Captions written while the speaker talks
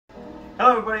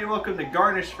Hello everybody, welcome to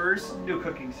Garnishverse, new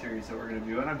cooking series that we're going to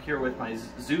do, and I'm here with my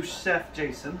Zeus chef,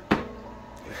 Jason.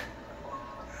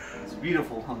 This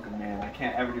beautiful hunk of man, I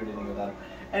can't ever do anything without him.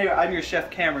 Anyway, I'm your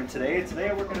chef Cameron today.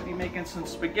 Today we're going to be making some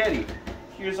spaghetti.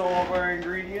 Here's all of our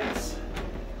ingredients.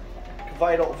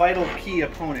 Vital key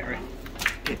opponent right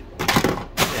here.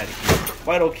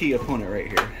 Vital key opponent right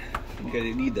here. You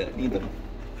gotta need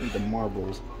the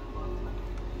marbles.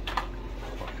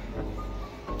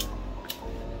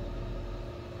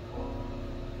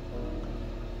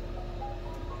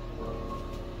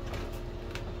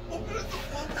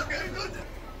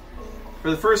 For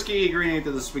the first key ingredient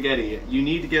of the spaghetti, you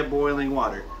need to get boiling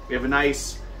water. We have a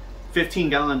nice 10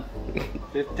 to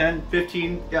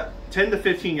 15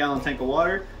 gallon tank of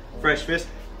water, fresh fish,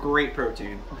 great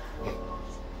protein.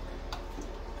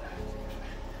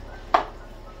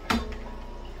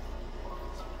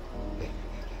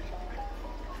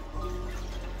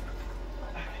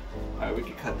 Alright, we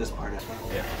can cut this part out.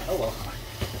 Yeah. Oh well.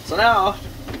 So now,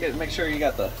 you gotta make sure you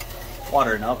got the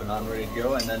water in the oven on ready to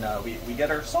go, and then we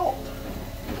get our salt.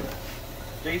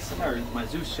 Jason, or my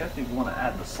Zeus chef, if you want to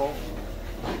add the salt.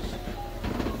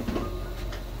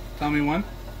 Tell me one.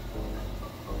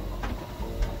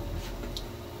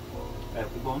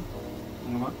 Keep going.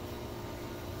 Come on.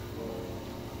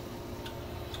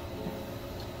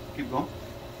 Keep going.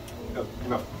 Go.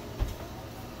 Go.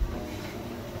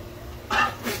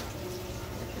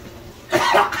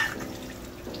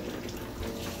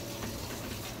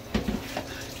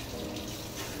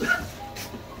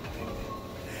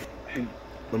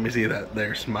 Let me see that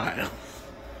there smile.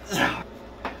 For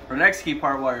the next key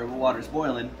part, while your water's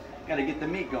boiling, you gotta get the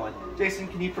meat going. Jason,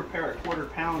 can you prepare a 1/4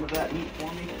 pound of that meat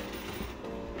for me?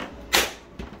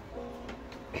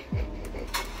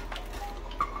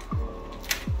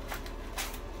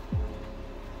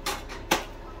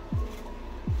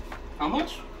 How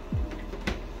much?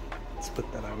 Let's put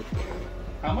that out.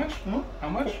 How much? Hmm? How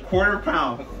much? 1/4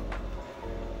 pound.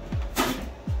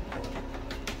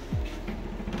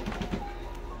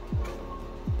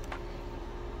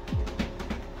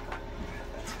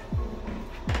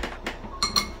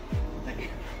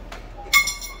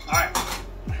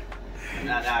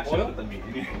 Not actually put the meat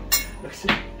in here.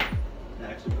 Actually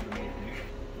put the meat in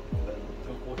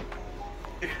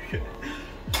here.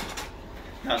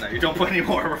 No, you don't put any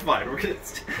more. We're fine. We're good.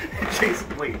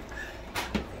 Jason, wait.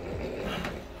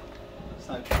 It's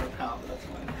not 1/4 pound, but that's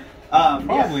fine.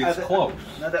 Probably it's close.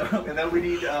 And then we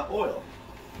need oil.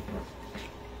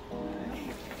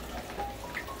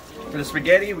 For the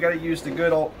spaghetti, we got to use the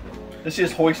good old. This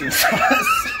is hoisin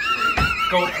sauce.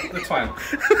 Go. That's fine.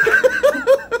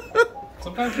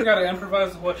 Sometimes you gotta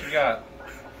improvise with what you got.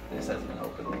 This hasn't been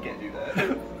open. We can't do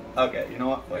that. Okay, you know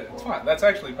what? Wait, it's fine. That's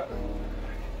actually better.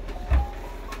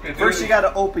 First, you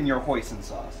gotta open your hoisin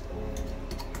sauce.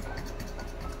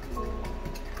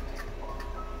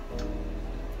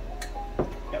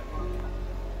 Yep.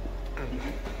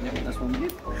 Yep, that's what we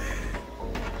did.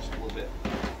 Just a little bit.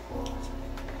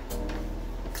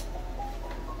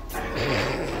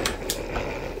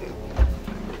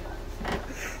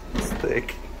 It's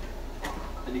thick.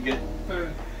 Any good?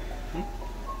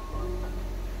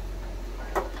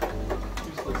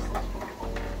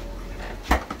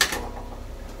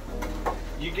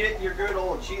 You get your good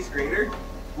old cheese grater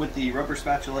with the rubber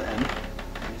spatula end.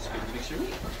 Just mix your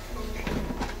meat.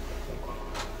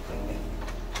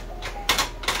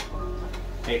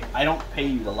 Hey, I don't pay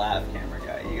you to laugh, camera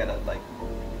guy. You gotta like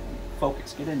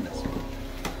focus. Get in this.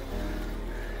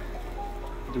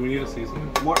 Do we need a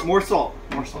seasoning? More salt.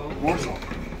 More salt. More salt.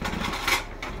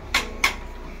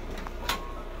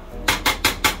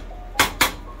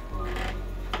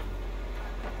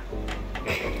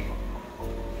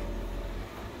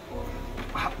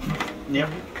 Yep.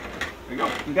 There you go.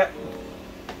 You got.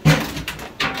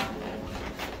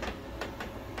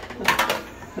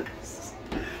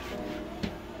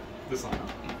 This on.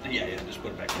 Yeah, just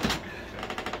put it back in.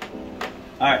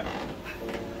 Alright.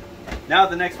 Now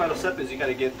the next vital step is you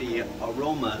gotta get the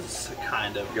aromas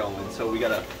kind of going. So we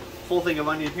got a full thing of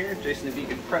onion here. Jason, if you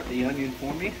could prep the onion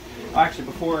for me. Actually,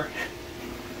 before,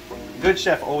 good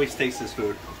chef always tastes his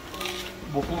food.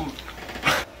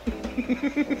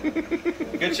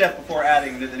 Good chef before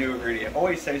adding the new ingredient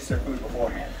always tastes their food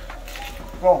beforehand.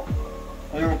 Well,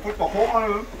 you're gonna put the whole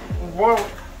onion and boil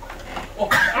it. Oh,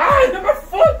 ah, my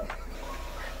foot!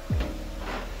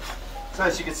 So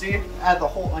as you can see, add the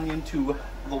whole onion to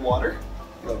the water.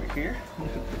 Go over here.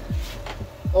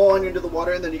 All onion to the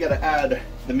water, and then you gotta add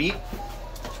the meat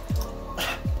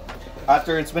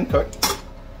after it's been cooked.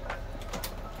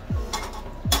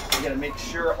 You gotta make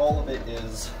sure all of it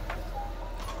is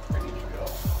ready to go.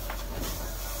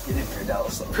 Get in here,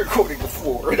 Dallas. I'm recording the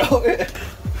floor.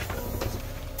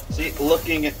 See,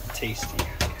 looking tasty.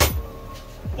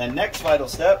 The next vital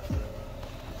step,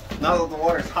 now that the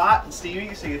water's hot and steamy,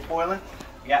 you see it's boiling,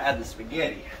 we gotta add the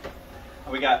spaghetti.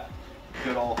 And we got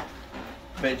good old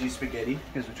veggie spaghetti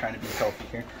because we're trying to be healthy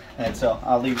here. And so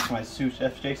I'll leave it to my sous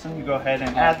chef Jason. You go ahead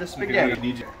and add the spaghetti.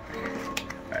 Okay,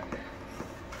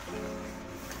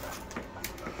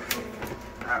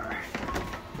 All right.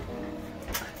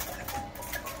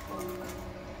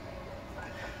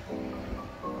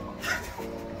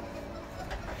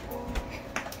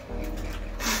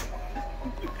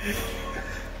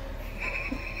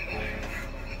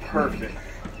 Perfect.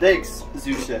 Thanks,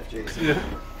 sous chef Jason. Yeah.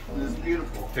 This is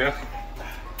beautiful. Yeah.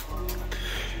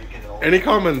 Any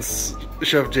comments,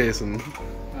 Chef Jason?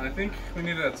 I think we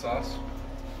need that sauce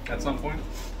at some point.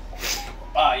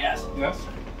 Ah, yes. Yes?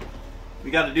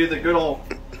 We got to do the good old.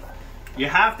 You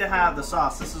have to have the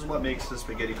sauce. This is what makes the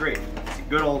spaghetti great. It's a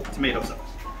good old tomato sauce.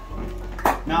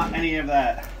 Not any of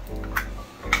that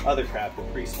other crap, the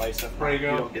pre-spiced stuff.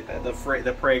 Prego. You don't get that. The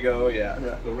Prego, yeah.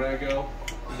 The rago.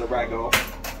 The Rago.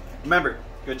 Remember,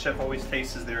 good chef always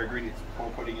tastes their ingredients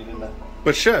before putting it in the.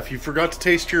 But Chef, you forgot to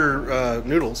taste your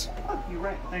noodles. Oh, you're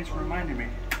right. Thanks for reminding me.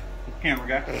 Camera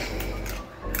guy.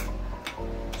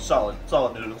 Solid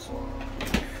noodles.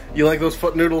 You like those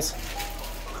foot noodles?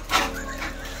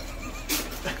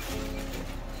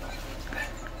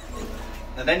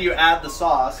 And then you add the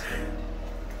sauce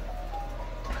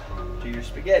to your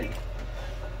spaghetti.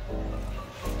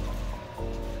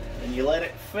 And you let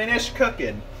it finish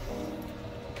cooking.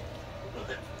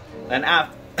 And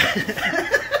after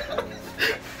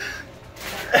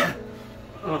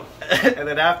and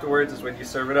then afterwards is when you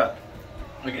serve it up.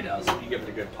 Okay, now so you give it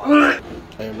a good pop.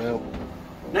 I know.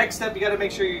 Next step, you got to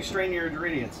make sure you strain your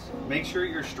ingredients. Make sure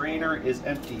your strainer is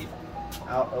empty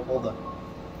out of all the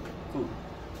food.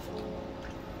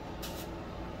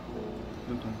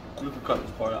 You can cut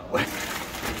this part out.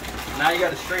 Now you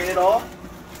got to strain it all.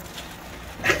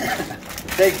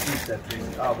 Thanks, you said.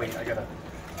 Oh wait, I gotta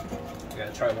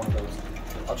try one of those.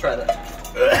 I'll try that.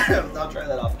 I'll try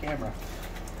that off camera.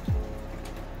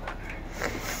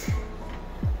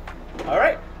 All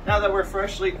right. Now that we're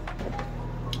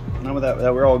now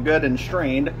that we're all good and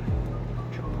strained.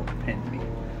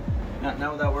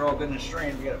 Now that we're all good and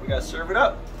strained, we gotta serve it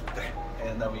up.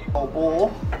 And then we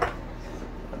bowl.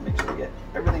 Make sure we get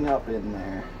everything up in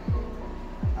there.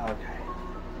 Okay.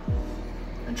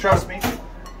 And trust me,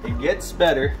 it gets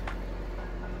better.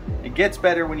 It gets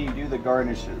better when you do the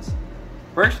garnishes.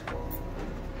 First,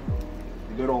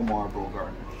 the good old marble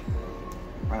garnish.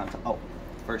 Right on top. Oh,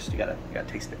 first you gotta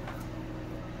taste it.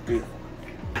 Beautiful.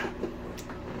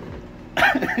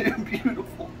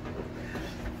 Beautiful.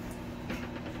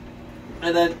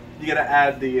 And then you gotta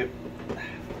add you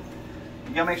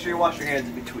gotta make sure you wash your hands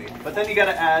in between. But then you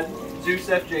gotta add sous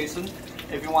chef Jason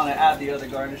if you want to add the other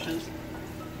garnishes.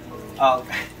 Oh,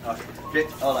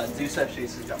 hold on, sous chef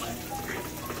Jason's got my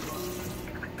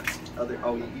other.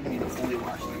 Oh, you need to fully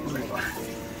wash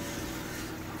these.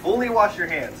 Fully wash your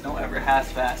hands. Don't ever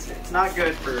half-fast it. It's not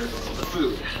good for the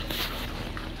food.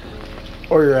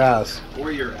 Or your ass.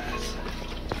 Or your ass.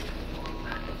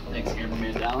 Thanks,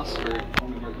 cameraman Dallas, for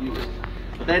telling me about you.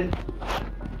 But then,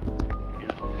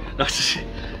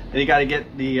 then you gotta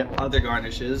get the other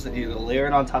garnishes and you layer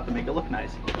it on top to make it look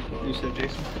nice. You said,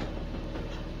 Jason.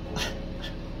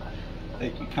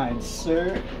 Thank you, kind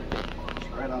sir.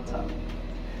 Just right on top.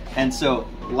 And so,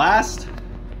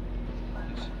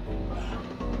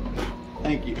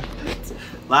 thank you.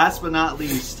 Last but not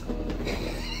least,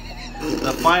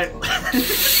 the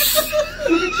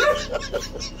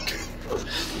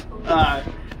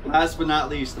last but not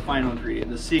least, the final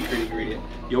ingredient, the secret ingredient.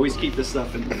 You always keep this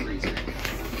stuff in the freezer.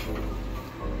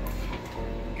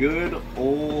 Good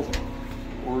old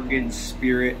Oregon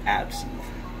Spirit absinthe.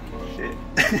 Shit.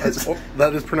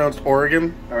 That is pronounced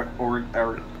Oregon?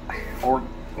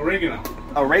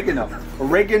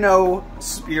 Oregano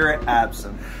Spirit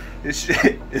absinthe. This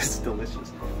shit is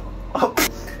delicious. Oh.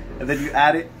 And then you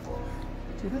add it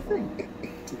to the thing.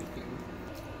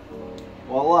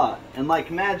 Voila. And like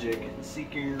magic, the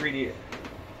secret ingredient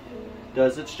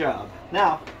does its job.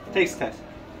 Now, taste test.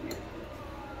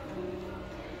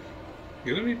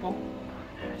 Get a meatball.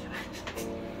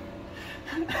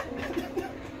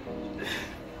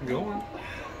 Go on.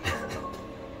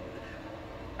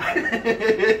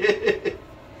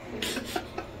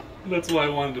 That's why I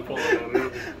wanted to pull it out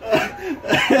earlier.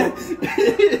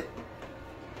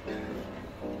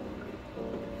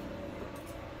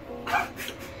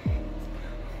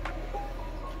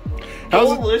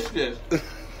 Delicious.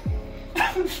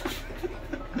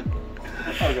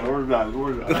 Okay, we're done.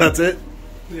 We're done. That's it?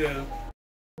 Yeah.